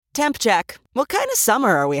Temp check. What kind of summer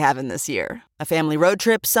are we having this year? A family road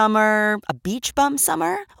trip summer? A beach bum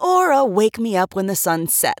summer? Or a wake me up when the sun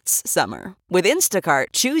sets summer? With Instacart,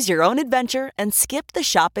 choose your own adventure and skip the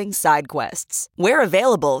shopping side quests. Where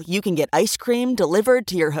available, you can get ice cream delivered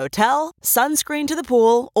to your hotel, sunscreen to the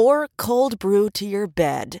pool, or cold brew to your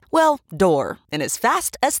bed. Well, door, in as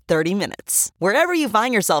fast as 30 minutes. Wherever you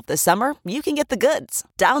find yourself this summer, you can get the goods.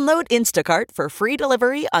 Download Instacart for free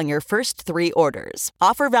delivery on your first 3 orders.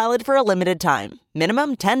 Offer valid for a limited time.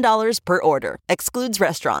 Minimum $10 per order. Excludes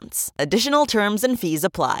restaurants. Additional terms and fees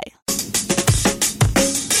apply.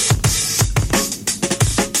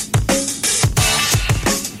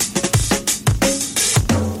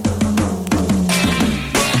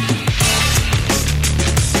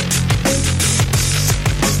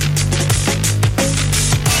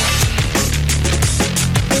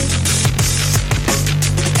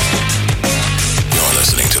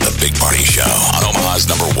 Big Party Show on Omaha's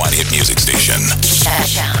 #1 hit music station.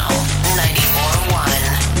 Channel 94.1.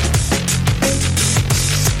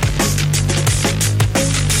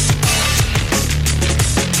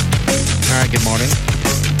 All right, good morning.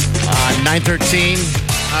 9:13,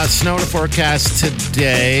 snow in the forecast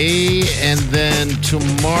today, and then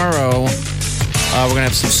tomorrow we're going to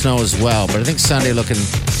have some snow as well. But I think Sunday looking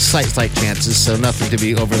slight chances, so nothing to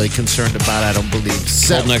be overly concerned about, I don't believe.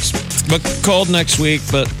 So, cold next week,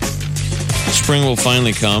 but spring will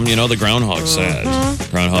finally come. You know, the groundhog said.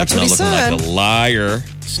 Groundhog's not looking like a liar.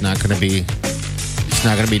 It's not going to be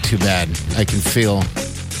too bad. I can feel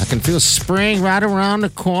spring right around the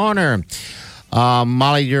corner.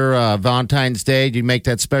 Molly, your Valentine's Day, did you make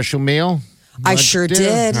that special meal? I sure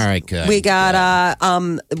did. All right, good. We got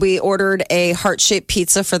we ordered a heart-shaped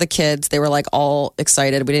pizza for the kids. They were like all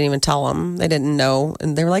excited. We didn't even tell them. They didn't know.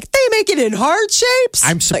 And they were like, they make it in heart shapes?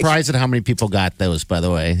 I'm surprised at how many people got those, by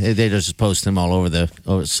the way. They just posted them all over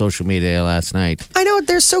social media last night. I know.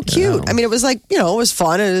 They're so cute. I mean, it was like, it was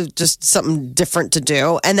fun. It was just something different to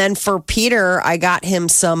do. And then for Peter, I got him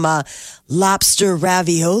some lobster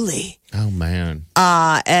ravioli. Oh, man.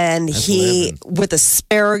 And he, with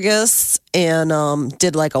asparagus and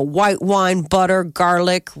did like a white wine, butter,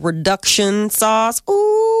 garlic reduction sauce.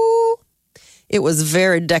 Ooh, it was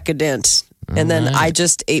very decadent. And then I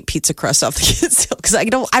just ate pizza crust off the kids' because I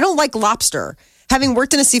don't like lobster. Having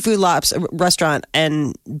worked in a seafood restaurant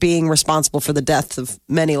and being responsible for the death of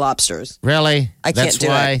many lobsters. Really? I can't do it.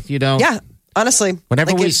 That's why you don't? Yeah. Honestly,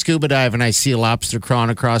 whenever we scuba dive and I see a lobster crawling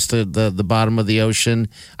across the bottom of the ocean,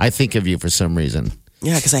 I think of you for some reason.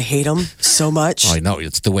 Yeah, because I hate them so much. Oh, I know.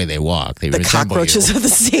 It's the way they walk. They the cockroaches of the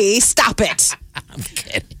sea. Stop it. I'm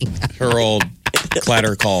kidding. Her old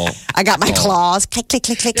clatter call. I got my claws. Click, click,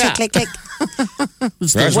 click, click, click, click, click. I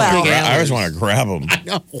always want to grab them.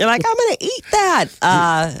 You're like, I'm going to eat that.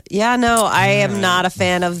 I am not a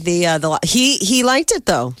fan of the he liked it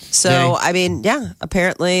though. So, I mean,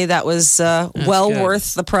 apparently that was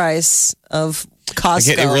worth the price of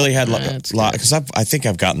Costco. It really had because I think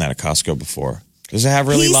I've gotten that at Costco before. Does it have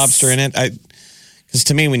lobster in it? Because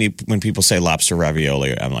to me, when people say lobster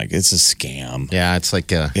ravioli, I'm like, it's a scam. Yeah, it's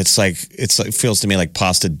like it feels to me like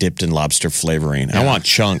pasta dipped in lobster flavoring. Yeah. I want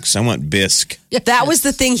chunks. I want bisque. That was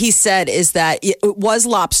the thing he said is that it was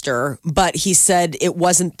lobster, but he said it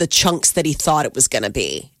wasn't the chunks that he thought it was going to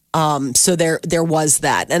be. So there was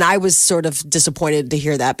that, and I was sort of disappointed to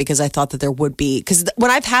hear that because I thought that there would be. Because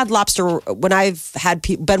when I've had lobster, when I've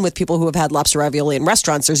been with people who have had lobster ravioli in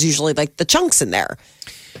restaurants, there's usually like the chunks in there.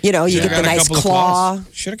 You get the nice claw.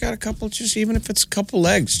 Should have got a couple, just even if it's a couple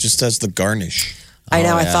legs, just as the garnish. I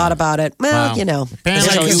know. I thought about it. Well,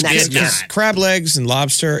 because crab legs and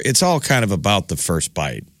lobster, it's all kind of about the first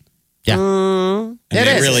bite. Yeah,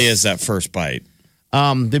 it really is that first bite.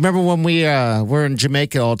 Remember when we were in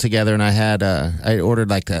Jamaica all together, and I ordered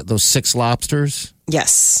like those 6 lobsters.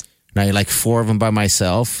 Yes, and I had like 4 of them by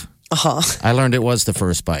myself. I learned it was the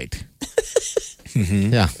first bite.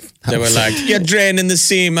 Mm-hmm. Yeah. They were like, you're draining the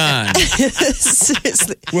sea, man.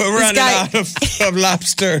 Seriously. We're running out of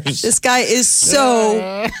lobsters. This guy is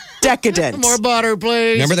so decadent. More butter,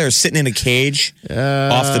 please. Remember they were sitting in a cage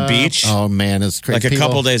off the beach? Oh, man. It's crazy. Like a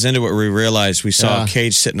couple days into it, we realized we saw a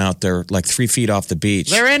cage sitting out there like 3 feet off the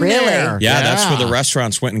beach. They're in there. Yeah, that's where the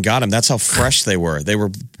restaurants went and got them. That's how fresh they were. They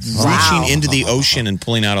were reaching into the ocean and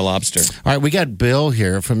pulling out a lobster. All right, we got Bill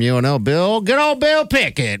here from UNO. Bill, good old Bill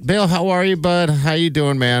Pickett. Bill, how are you, bud? How you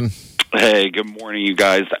doing, man? Hey, good morning, you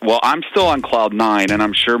guys. Well, I'm still on cloud 9, and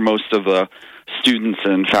I'm sure most of the students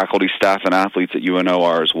and faculty, staff, and athletes at UNO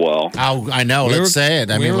are as well. Oh, I know. Let's say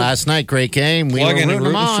it. I mean, last night, great game. We were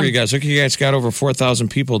rooting for you guys. Look, you guys got over 4,000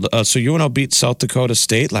 people. So UNO beat South Dakota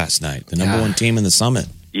State last night, the number 1 team in the Summit.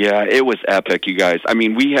 Yeah, it was epic, you guys. I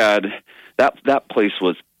mean, we had that place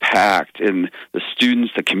was packed, and the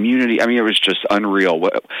students, the community. I mean, it was just unreal.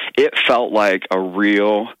 It felt like a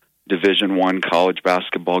real Division I college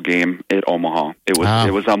basketball game at Omaha. It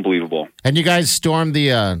was unbelievable. And you guys stormed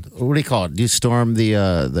the what do you call it? Do you storm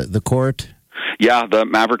the court? Yeah, the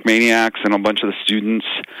Maverick Maniacs and a bunch of the students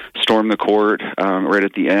stormed the court right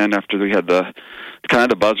at the end after we had the kind of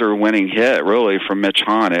the buzzer-winning hit, really, from Mitch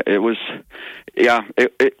Hahn. It was, yeah.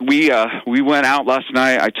 We went out last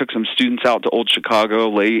night. I took some students out to Old Chicago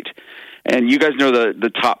late, and you guys know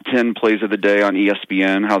the top 10 plays of the day on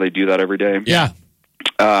ESPN, how they do that every day. Yeah.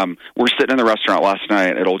 We're sitting in the restaurant last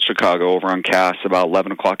night at Old Chicago over on Cass about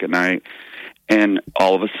 11 o'clock at night, and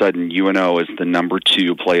all of a sudden UNO is the number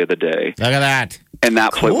 2 play of the day. Look at that. And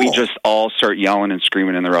that play, we just all start yelling and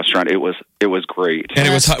screaming in the restaurant. It was great.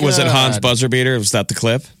 And was it Hahn's buzzer beater? Was that the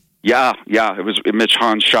clip? Yeah. It was Mitch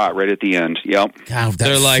Hahn's shot right at the end. Yep. God,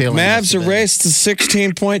 they're like, Mavs erased the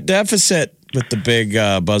 16-point deficit with the big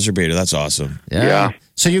buzzer beater. That's awesome. Yeah.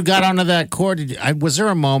 So you got onto that court. Was there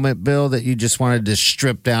a moment, Bill, that you just wanted to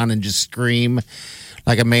strip down and just scream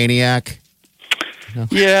like a maniac? No?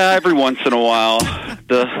 Yeah, every once in a while,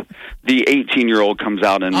 the 18-year-old comes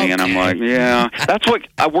out in me, and I'm like, yeah. That's what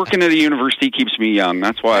working at a university keeps me young.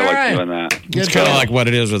 That's why I like doing that. It's kind of like what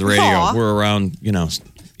it is with radio. Aw. We're around,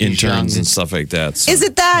 interns and stuff like that. So. Is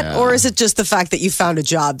it that, or is it just the fact that you found a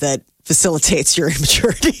job that facilitates your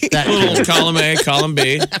immaturity? Little column A, column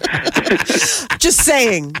B. Just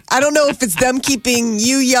saying. I don't know if it's them keeping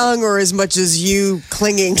you young or as much as you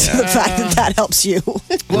clinging to the fact that helps you.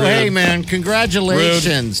 Well, hey, man,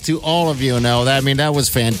 congratulations to all of you. That was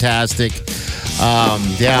fantastic.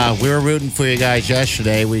 Yeah, we were rooting for you guys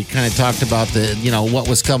yesterday. We kind of talked about what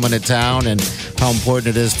was coming to town and how important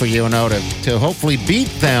it is for UNO to hopefully beat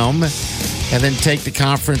them and then take the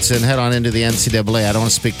conference and head on into the NCAA. I don't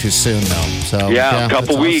want to speak too soon, though. So yeah,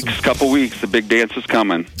 couple weeks. The big dance is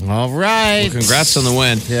coming. All right. Well, congrats on the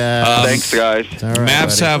win. Yeah. Thanks, guys. All right,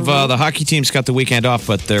 Mavs have the hockey team's got the weekend off,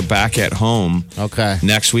 but they're back at home. Okay.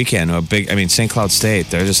 Next weekend. St. Cloud State.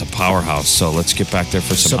 They're just a powerhouse. So let's get back there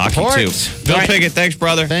for some Support. hockey too. Bill Piggott, thanks,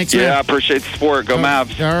 brother. Thanks. Yeah, I man. appreciate the support. Go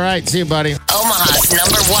Mavs. All right. See you, buddy. Omaha's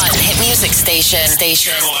 #1 hit music station.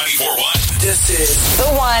 Channel 94.1. This is The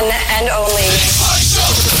one and only.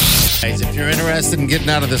 Guys, if you're interested in getting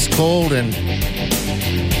out of this cold and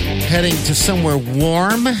heading to somewhere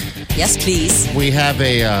warm, Yes, please. we have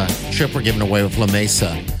a trip we're giving away with La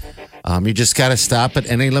Mesa. You just got to stop at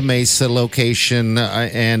any La Mesa location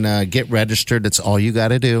and get registered. That's all you got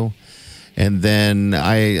to do. And then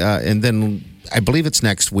I believe it's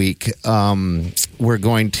next week. We're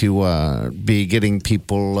going to be getting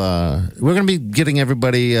people. We're going to be getting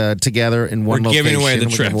everybody together in one location. Giving away the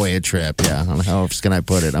and we're trip. giving away a trip. Yeah. How else can I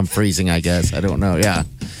put it? I'm freezing, I guess. I don't know. Yeah.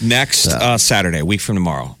 Next Saturday, a week from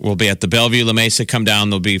tomorrow, we'll be at the Bellevue La Mesa. Come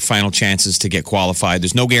down. There'll be final chances to get qualified.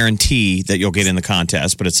 There's no guarantee that you'll get in the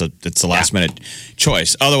contest, but it's a last minute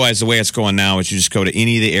choice. Otherwise, the way it's going now is you just go to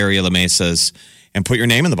any of the area La Mesas and put your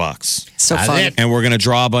name in the box. So fun. And we're going to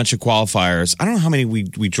draw a bunch of qualifiers. I don't know how many we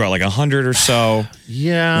draw, like 100 or so.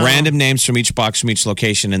 Yeah. Random names from each box from each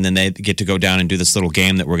location, and then they get to go down and do this little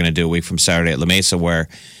game that we're going to do a week from Saturday at La Mesa where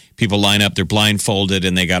people line up, they're blindfolded,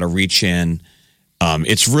 and they got to reach in.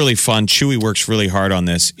 It's really fun. Chewy works really hard on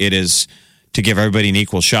this. It is to give everybody an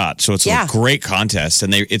equal shot. So it's a great contest.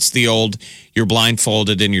 And it's the old, you're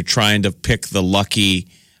blindfolded and you're trying to pick the lucky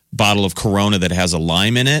bottle of Corona that has a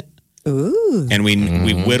lime in it. Ooh. And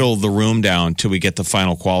we whittle the room down till we get the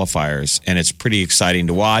final qualifiers, and it's pretty exciting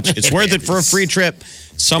to watch. It's worth it for a free trip.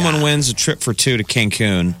 Someone wins a trip for 2 to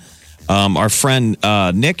Cancun. Our friend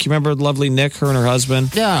Nick, you remember lovely Nick, her and her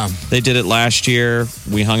husband? Yeah. They did it last year.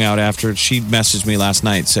 We hung out after. She messaged me last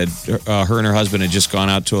night, said her and her husband had just gone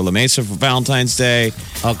out to a La Mesa for Valentine's Day.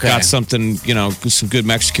 Okay. Got something, some good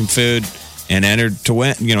Mexican food, and entered to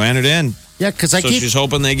win. Entered in. Yeah, because She's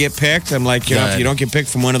hoping they get picked. I'm like, if you don't get picked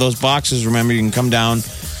from one of those boxes, remember, you can come down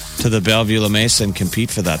to the Bellevue La Mesa and compete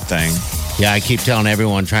for that thing. Yeah, I keep telling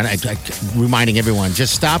everyone, reminding everyone,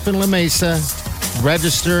 just stop in La Mesa,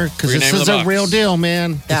 register, because this is a real deal,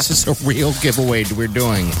 man. Yeah. This is a real giveaway we're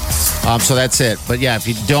doing. So that's it. But yeah, if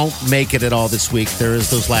you don't make it at all this week, there is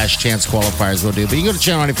those last chance qualifiers we'll do. But you go to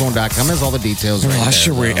channel94.com. There's all the details right Last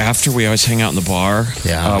there. year, after we always hang out in the bar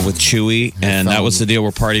with Chewy, and that was the deal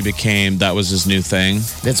where Party that was his new thing.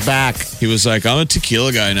 It's back. He was like, I'm a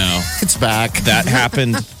tequila guy now. It's back. That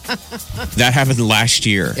happened. That happened last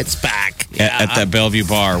year. It's back. At that Bellevue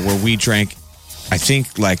bar where we drank I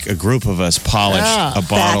think like a group of us polished a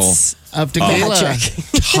bottle That's Of tequila. magic.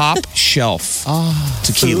 top shelf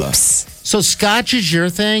tequila. Oops. So Scotch is your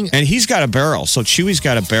thing? And he's got a barrel. So Chewy's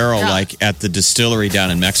got a barrel like at the distillery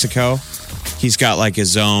down in Mexico. He's got like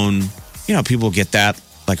his own, people get that.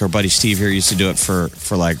 Like our buddy Steve here used to do it for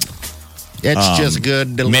like It's just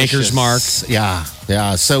good, delicious. Maker's Mark. Yeah,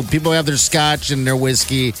 yeah. So people have their Scotch and their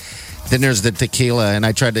whiskey. Then there's the tequila, and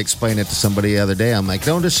I tried to explain it to somebody the other day. I'm like,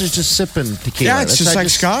 no, this is just sipping tequila. Yeah, it's just like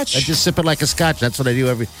Scotch. I just sip it like a Scotch. That's what I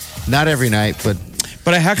do not every night, but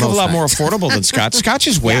But a heck of a Most lot more nights. affordable than Scotch. Scotch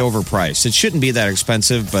is way overpriced. It shouldn't be that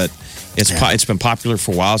expensive, but it's been popular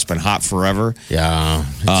for a while. It's been hot forever. yeah.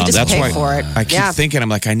 just That's pay why for it. I keep Yeah. thinking, I'm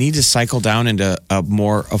like, I need to cycle down into a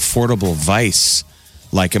more affordable vice,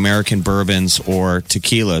 like American bourbons or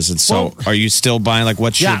tequilas. And so, Well- are you still buying? Like,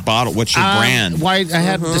 what's your bottle? What's your brand? I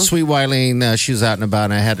had the sweet Wileen. She was out and about,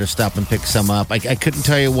 and I had her stop and pick some up. I couldn't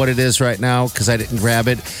tell you what it is right now because I didn't grab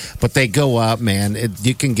it, but they go up, man.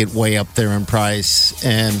 You can get way up there in price,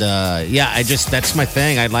 and that's my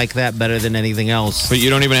thing. I like that better than anything else. But you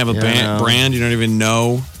don't even have a Yeah, no. brand. You don't even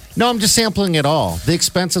know. No, I'm just sampling it all. The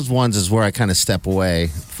expensive ones is where I kind of step away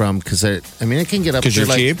from because it can get up 'Cause to you're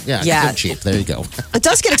like, cheap? Yeah, Yeah. they're cheap. There you go. It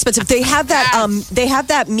does get expensive. They have that. They have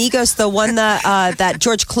that Migos, the one that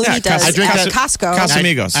George Clooney Yeah, does I drink at that- Costco.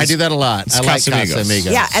 Casamigos. I do that a lot. It's I like Casamigos.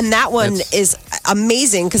 Casamigos. Yeah, and that one is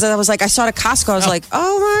amazing because I was like, I saw it at Costco. I was like,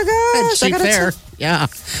 oh my gosh, cheap there. Yeah,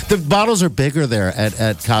 the bottles are bigger there at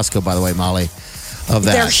Costco. By the way, Molly, of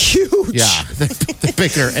that They're huge. Yeah, they're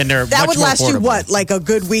bigger and they're That much would more last you affordable. what, like a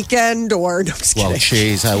good weekend or? No, I'm just Well, kidding.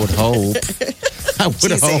 geez, I would hope. I would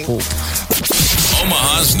Teasing. hope.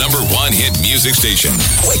 Omaha's #1 hit music station.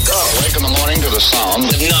 Wake in the morning to the sound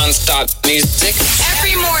of non-stop music.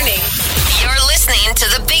 Every morning. You're listening to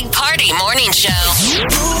the Big Party Morning Show.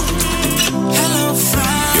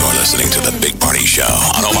 You're listening to the Big Party Show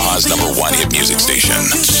on Omaha's #1 hit music station.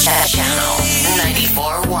 Channel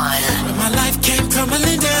 94.1. My life came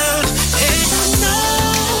crumbling down. Hey, no,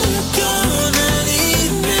 you're gonna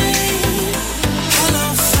leave me.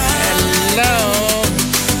 Hello,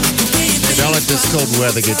 Hey, don't let this cold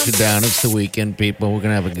weather get you down. It's the weekend, people. We're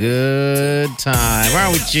gonna have a good time,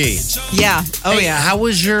 aren't we, G? Yeah. Oh, Hey, yeah. How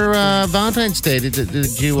was your Valentine's Day? Did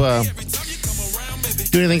you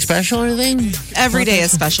do anything special or anything? Every day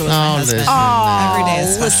is special with my husband. listen. Every day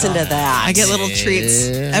is special. Listen to that. I get little treats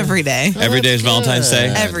every day. Every day is Valentine's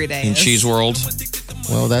Day. Every day in is. Cheese World.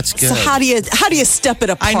 Well, that's good. So how do you step it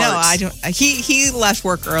apart? I know. I don't. He left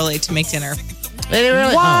work early to make dinner, Hey,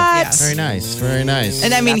 really? What? Oh, Yes. very nice. Very nice.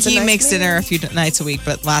 and I mean That's a he nice makes man. dinner a few nights a week,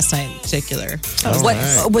 but last night in particular, What,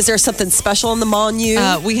 right. was there something special on the menu?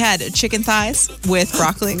 we had chicken thighs with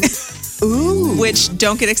broccoli. Ooh, which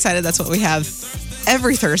don't get excited. That's what we have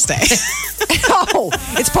every Thursday. Oh,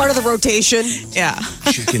 it's part of the rotation. Yeah,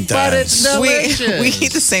 Chicken But it's thighs. delicious. we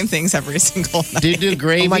eat the same things every single night. Do you do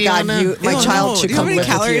gravy Oh my God, on that? my Oh, child no. should Do you know come how many live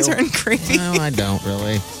calories with are you. in gravy? No, I don't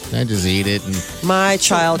really. I just eat it. And My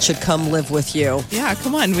child should come live with you. Yeah,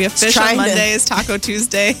 come on. We have fish Trying on to- Mondays, Taco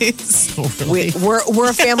Tuesdays. We're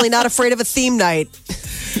a family not afraid of a theme night.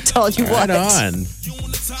 I'm telling you what. right on.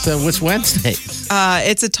 So what's Wednesday?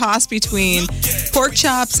 It's a toss between pork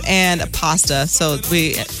chops and pasta. So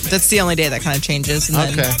that's the only day that kind of changes. And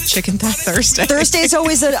then Okay. chicken thigh Thursday. Thursday's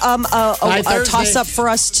always a Thursday. toss up for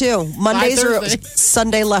us too. Mondays are Thursday.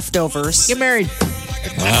 Sunday leftovers. Get married.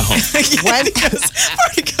 Wow. Party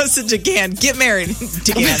goes to DeGan. Get married,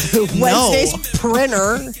 DeGan. Wednesday's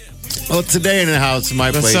printer. Well, today in the house in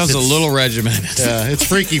my That place. sounds a it's- little regimented. It's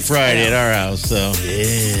Freaky Friday at our house. So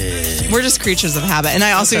We're just creatures of habit. And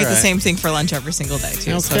I also That's eat all the right. same thing for lunch every single day,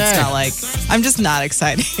 too. So Okay. it's not like, I'm just not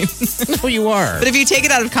excited. no, you are. But if you take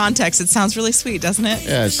it out of context, it sounds really sweet, doesn't it?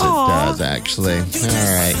 Yes, it does actually. All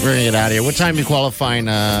right, we're gonna get out of here. What time are you qualifying?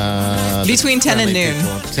 Between 10 and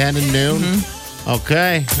noon. 10 and noon.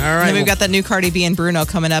 Okay. All right. And then we've got that new Cardi B and Bruno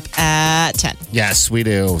coming up at 10. Yes, we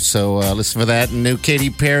do. So listen for that. New Katy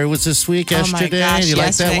Perry was this week. Oh my yesterday. gosh, you like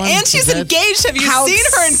yesterday. that one? And she's Is that- engaged. Have you How seen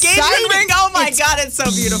her engagement exciting. ring? Oh my God, it's so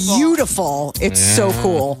beautiful. Beautiful. It's so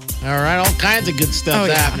cool. All right, all kinds of good stuff Oh,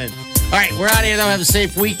 yeah. happening. All right, we're out of here. Though. Have a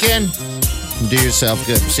safe weekend. And do yourself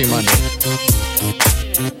good. See you Monday.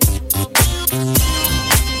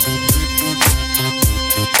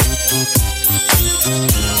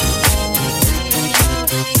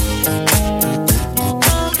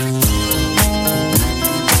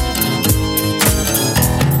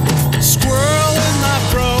 Squirrel in my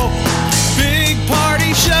fro. Big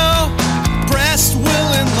party show. Breast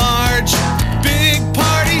will enlarge. Big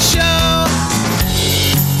party show.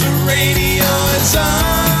 The radio is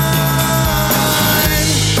on.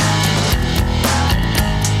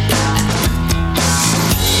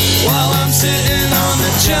 sitting on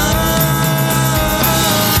the john.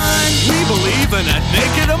 We believe in a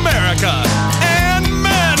naked America and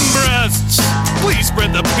man breasts. Please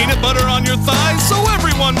spread the peanut butter on your thighs so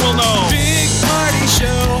everyone will know. Big party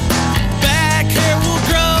show. Back hair will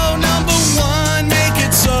grow. Number one, make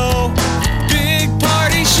it so. Big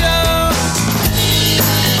party show.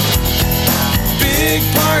 Big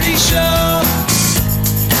party show.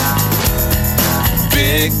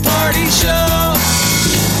 Big party show.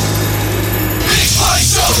 Big party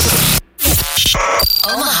show.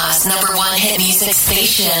 Omaha's number one hit music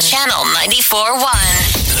station. Channel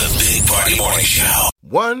 94.1. The Big Party Morning Show.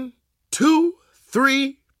 1, 2,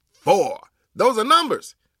 3, 4. Those are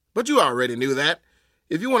numbers. But you already knew that.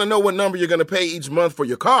 If you want to know what number you're going to pay each month for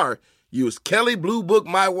your car, use Kelley Blue Book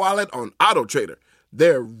My Wallet on Auto Trader.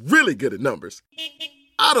 They're really good at numbers.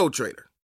 Auto Trader.